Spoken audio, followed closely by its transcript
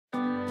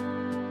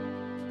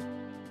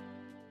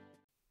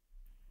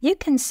You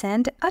can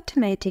send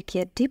automatic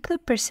yet deeply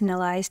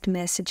personalized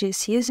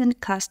messages using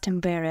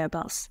custom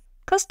variables.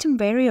 Custom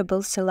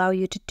variables allow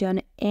you to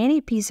turn any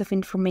piece of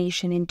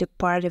information into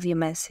part of your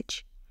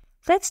message.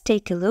 Let's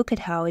take a look at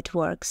how it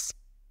works.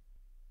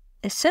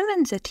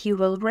 Assuming that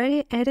you've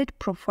already added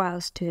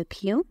profiles to a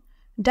queue,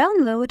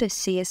 download a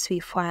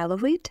CSV file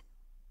of it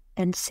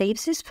and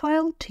save this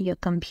file to your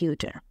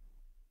computer.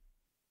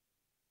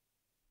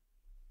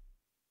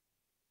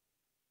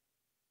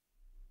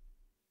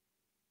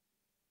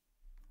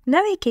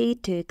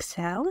 Navigate to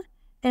Excel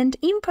and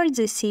import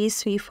the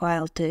CSV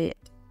file to it.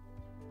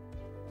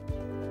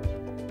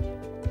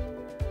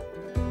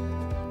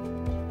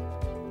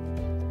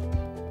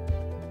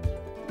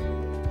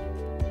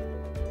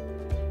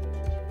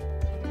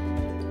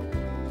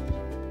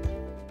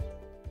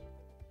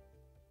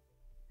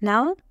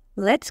 Now,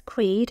 let's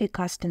create a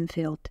custom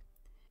field.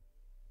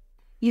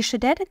 You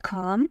should add a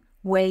column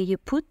where you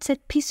put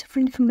that piece of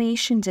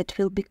information that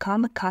will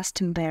become a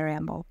custom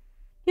variable.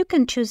 You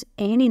can choose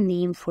any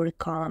name for a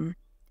column.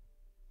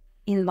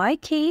 In my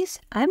case,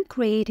 I'm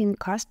creating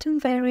custom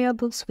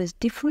variables with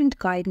different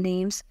guide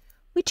names,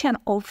 which I'm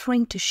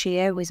offering to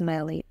share with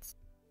my leads.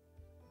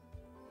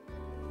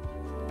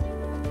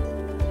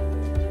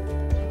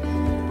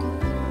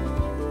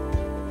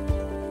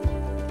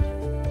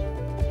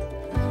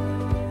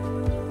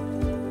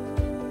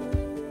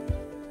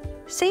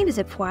 Save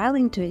the file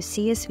into a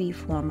CSV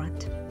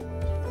format.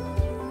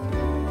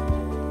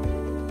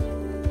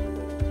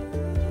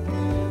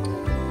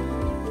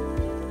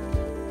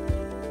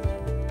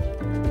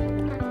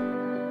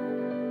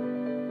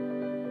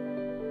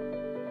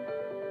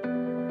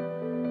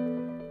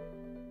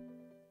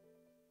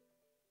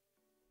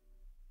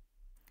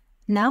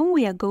 Now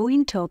we are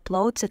going to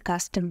upload the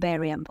custom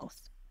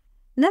variables.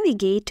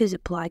 Navigate to the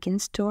plugin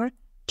store,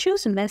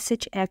 choose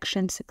Message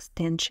Actions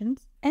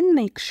extensions, and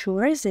make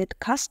sure that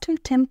Custom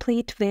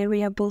Template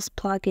Variables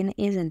plugin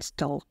is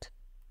installed.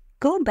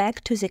 Go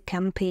back to the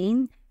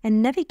campaign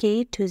and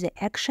navigate to the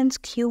Actions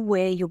queue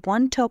where you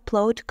want to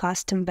upload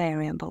custom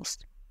variables.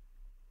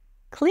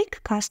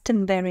 Click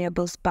Custom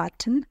Variables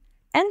button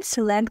and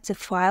select the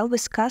file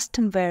with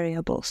custom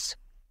variables.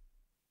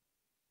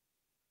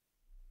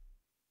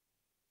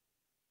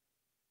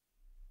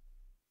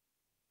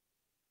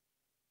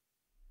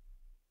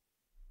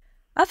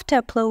 After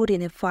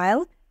uploading a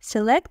file,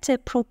 select the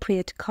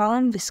appropriate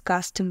column with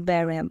custom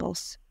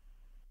variables.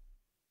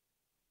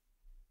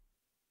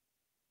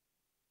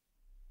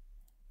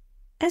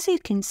 As you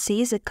can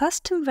see, the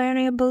custom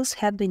variables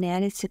have been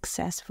added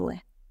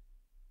successfully.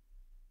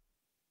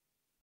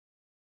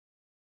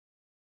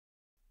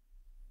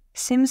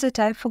 Seems that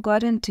I've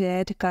forgotten to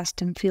add a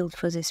custom field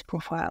for this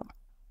profile.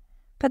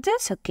 But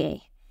that's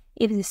okay.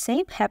 If the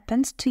same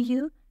happens to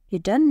you, you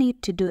don't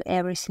need to do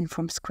everything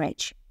from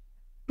scratch.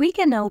 We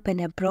can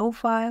open a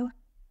profile,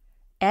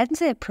 add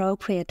the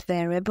appropriate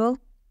variable,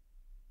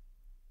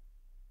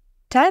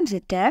 type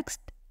the text,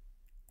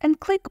 and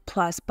click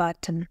plus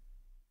button.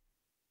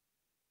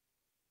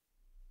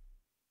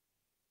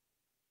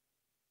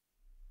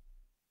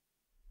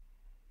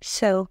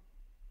 So,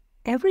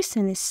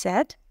 everything is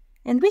set,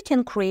 and we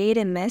can create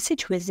a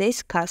message with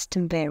these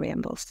custom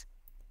variables.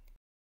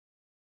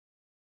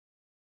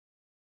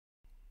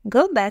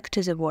 Go back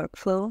to the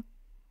workflow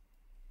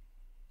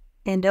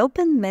and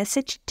open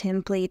Message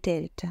Template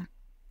Editor.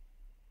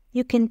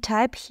 You can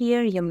type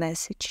here your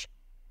message.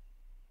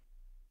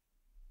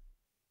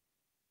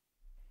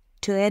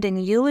 To add a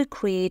newly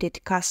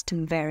created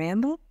custom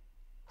variable,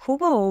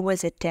 hover over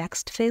the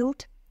text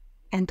field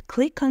and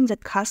click on the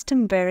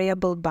Custom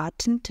Variable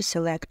button to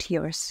select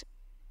yours.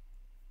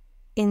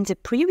 In the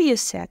Preview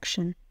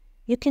section,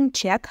 you can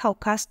check how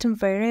custom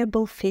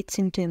variable fits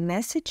into a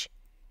message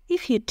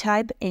if you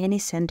type any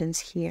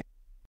sentence here.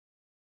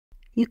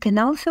 You can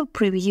also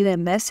preview a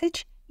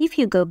message if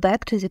you go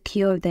back to the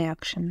queue of the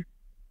action.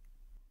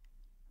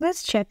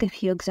 Let's check a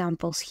few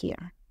examples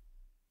here.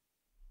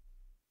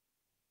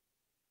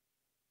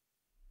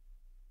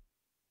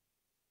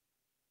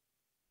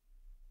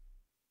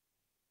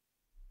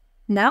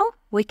 Now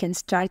we can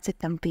start the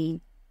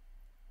campaign.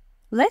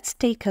 Let's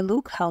take a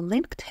look how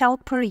Linked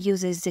Helper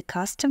uses the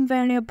custom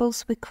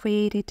variables we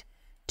created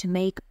to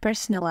make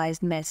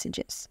personalized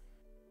messages.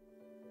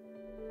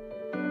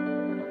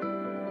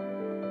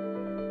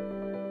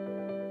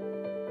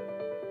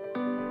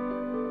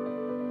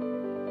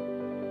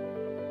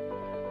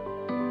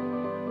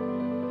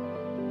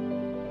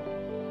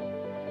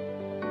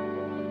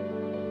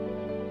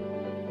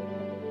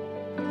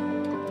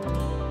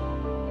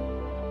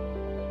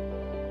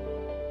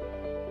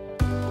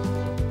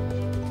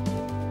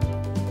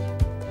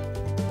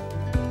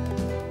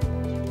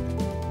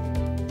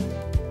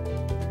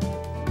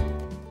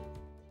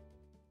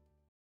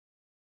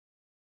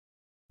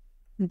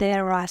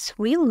 There are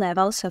 3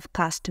 levels of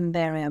custom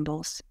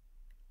variables: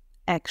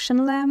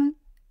 action level,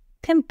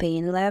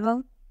 campaign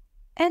level,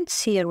 and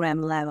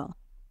CRM level.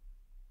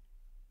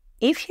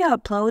 If you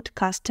upload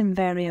custom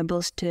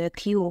variables to a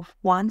queue of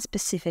one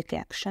specific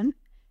action,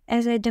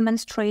 as I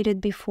demonstrated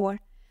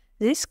before,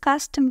 These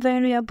custom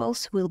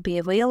variables will be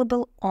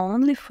available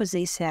only for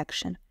this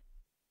action.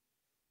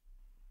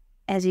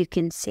 As you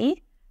can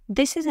see,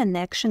 this is an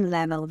action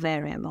level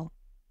variable.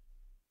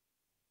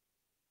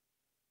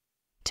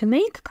 To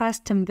make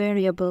custom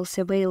variables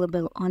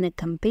available on a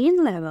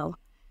campaign level,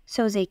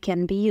 so they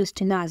can be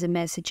used in other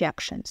message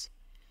actions,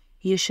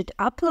 you should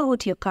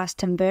upload your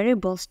custom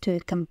variables to a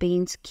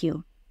campaign's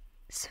queue.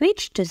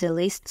 Switch to the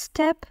Lists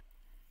tab,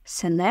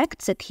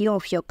 select the queue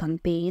of your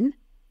campaign,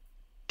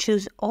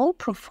 choose All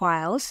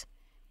Profiles,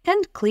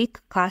 and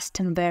click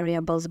Custom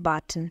Variables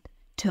button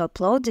to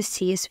upload the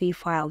CSV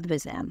file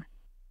with them.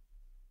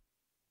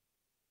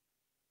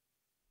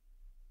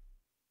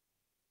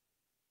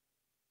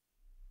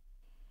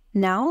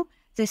 Now,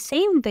 the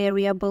same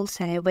variables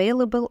are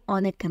available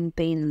on a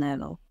campaign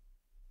level.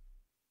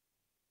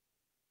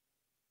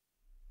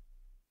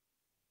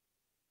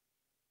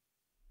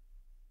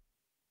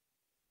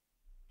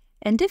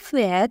 And if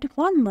we add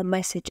one more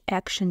message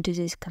action to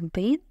this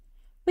campaign,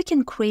 we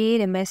can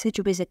create a message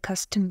with a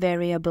custom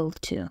variable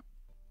too.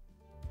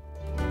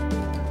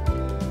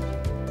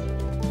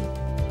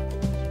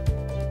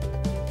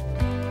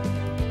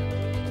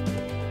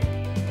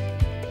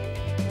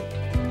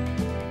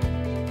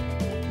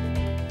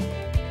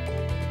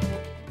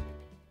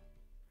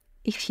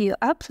 If you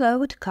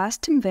upload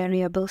custom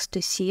variables to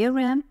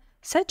CRM,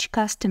 such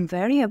custom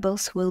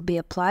variables will be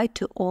applied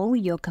to all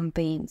your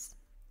campaigns.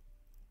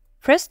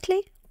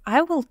 Firstly,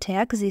 I will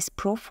tag these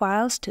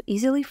profiles to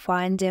easily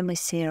find them in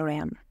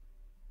CRM.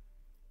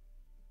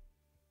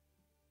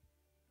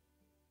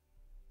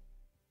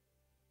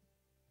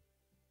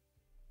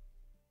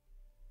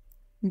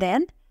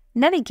 Then,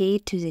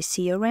 navigate to the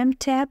CRM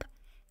tab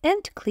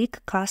and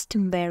click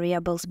Custom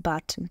Variables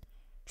button.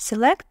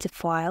 Select the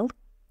file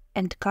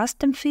and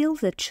custom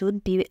field that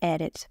should be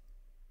added.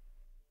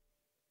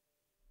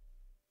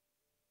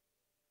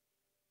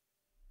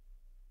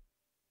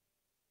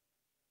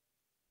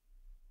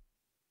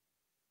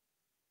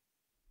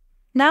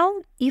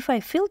 Now, if I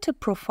filter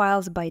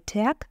profiles by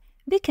tag,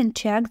 we can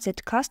check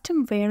that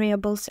custom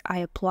variables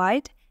are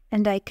applied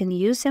and I can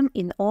use them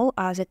in all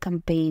other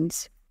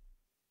campaigns.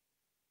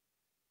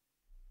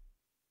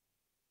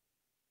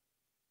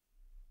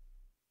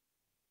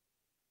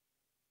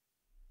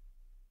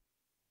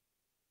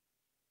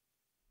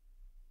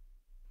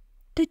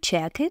 To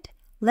check it,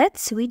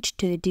 let's switch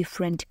to a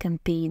different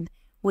campaign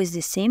with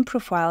the same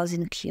profiles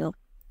in queue.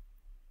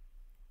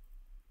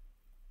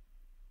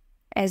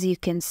 As you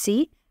can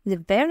see, the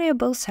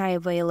variables are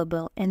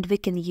available and we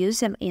can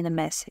use them in a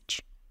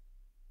message.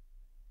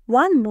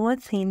 One more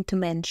thing to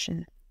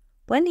mention.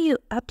 When you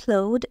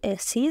upload a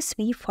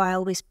CSV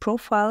file with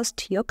profiles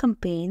to your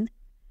campaign,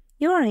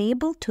 you are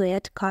able to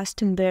add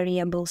custom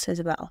variables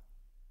as well.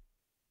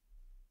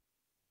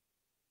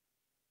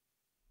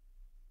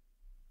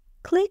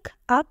 Click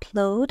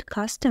Upload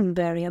Custom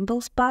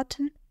Variables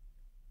button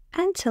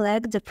and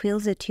select the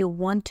fields that you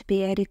want to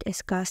be added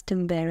as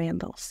custom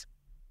variables.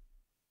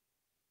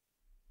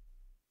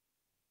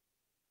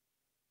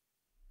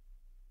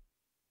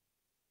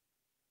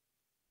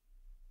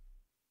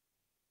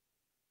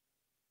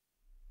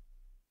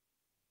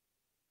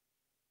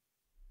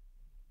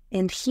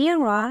 And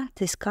here are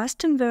these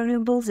custom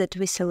variables that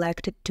we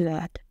selected to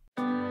add.